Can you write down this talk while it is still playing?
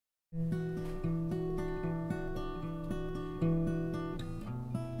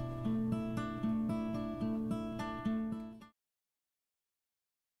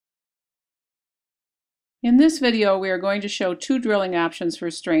In this video, we are going to show two drilling options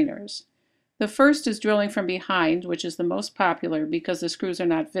for strainers. The first is drilling from behind, which is the most popular because the screws are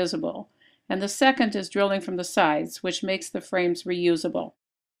not visible, and the second is drilling from the sides, which makes the frames reusable.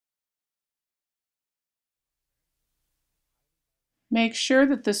 Make sure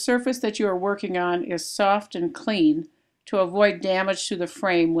that the surface that you are working on is soft and clean to avoid damage to the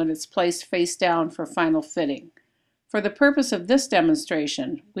frame when it's placed face down for final fitting. For the purpose of this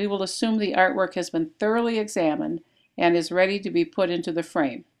demonstration, we will assume the artwork has been thoroughly examined and is ready to be put into the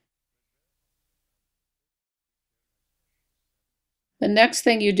frame. The next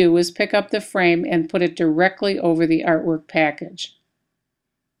thing you do is pick up the frame and put it directly over the artwork package.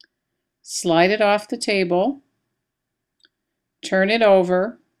 Slide it off the table, turn it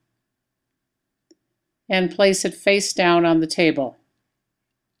over, and place it face down on the table.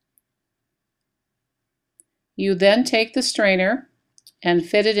 You then take the strainer and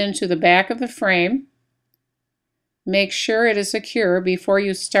fit it into the back of the frame. Make sure it is secure before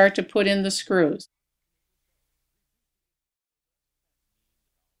you start to put in the screws.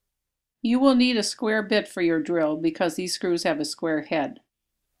 You will need a square bit for your drill because these screws have a square head.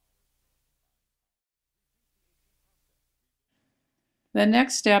 The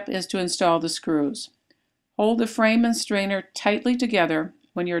next step is to install the screws. Hold the frame and strainer tightly together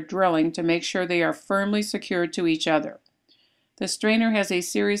when you're drilling to make sure they are firmly secured to each other. The strainer has a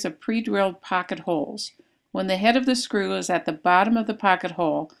series of pre-drilled pocket holes. When the head of the screw is at the bottom of the pocket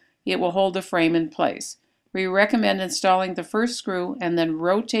hole, it will hold the frame in place. We recommend installing the first screw and then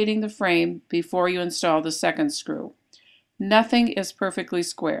rotating the frame before you install the second screw. Nothing is perfectly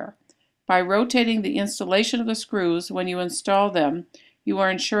square. By rotating the installation of the screws when you install them, you are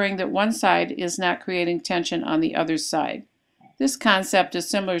ensuring that one side is not creating tension on the other side. This concept is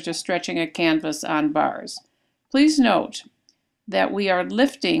similar to stretching a canvas on bars. Please note that we are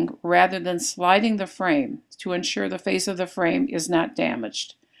lifting rather than sliding the frame to ensure the face of the frame is not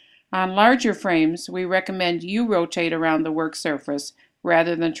damaged. On larger frames, we recommend you rotate around the work surface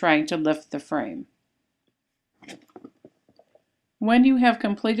rather than trying to lift the frame. When you have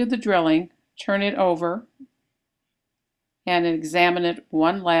completed the drilling, turn it over and examine it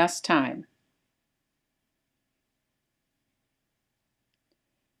one last time.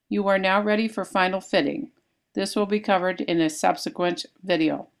 You are now ready for final fitting. This will be covered in a subsequent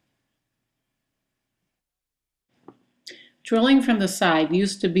video. Drilling from the side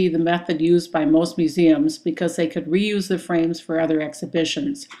used to be the method used by most museums because they could reuse the frames for other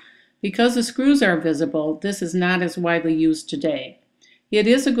exhibitions. Because the screws are visible, this is not as widely used today. It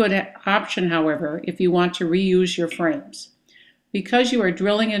is a good option, however, if you want to reuse your frames. Because you are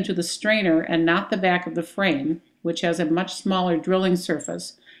drilling into the strainer and not the back of the frame, which has a much smaller drilling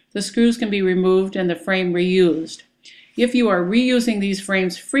surface, the screws can be removed and the frame reused. If you are reusing these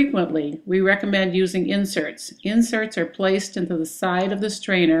frames frequently, we recommend using inserts. Inserts are placed into the side of the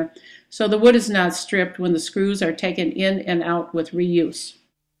strainer so the wood is not stripped when the screws are taken in and out with reuse.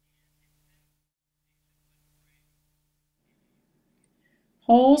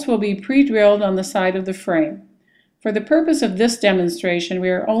 Holes will be pre-drilled on the side of the frame. For the purpose of this demonstration, we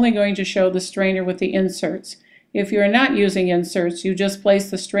are only going to show the strainer with the inserts. If you are not using inserts, you just place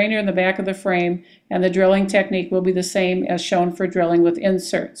the strainer in the back of the frame and the drilling technique will be the same as shown for drilling with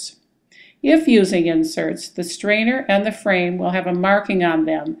inserts. If using inserts, the strainer and the frame will have a marking on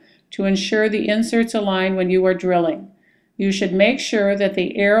them to ensure the inserts align when you are drilling. You should make sure that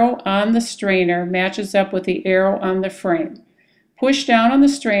the arrow on the strainer matches up with the arrow on the frame. Push down on the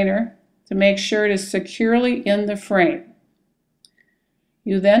strainer to make sure it is securely in the frame.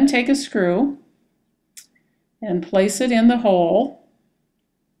 You then take a screw and place it in the hole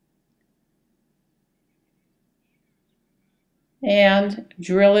and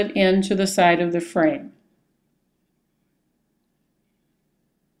drill it into the side of the frame.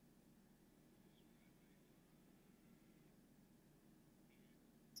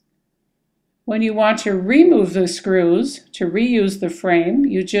 When you want to remove the screws to reuse the frame,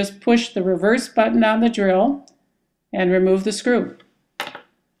 you just push the reverse button on the drill and remove the screw.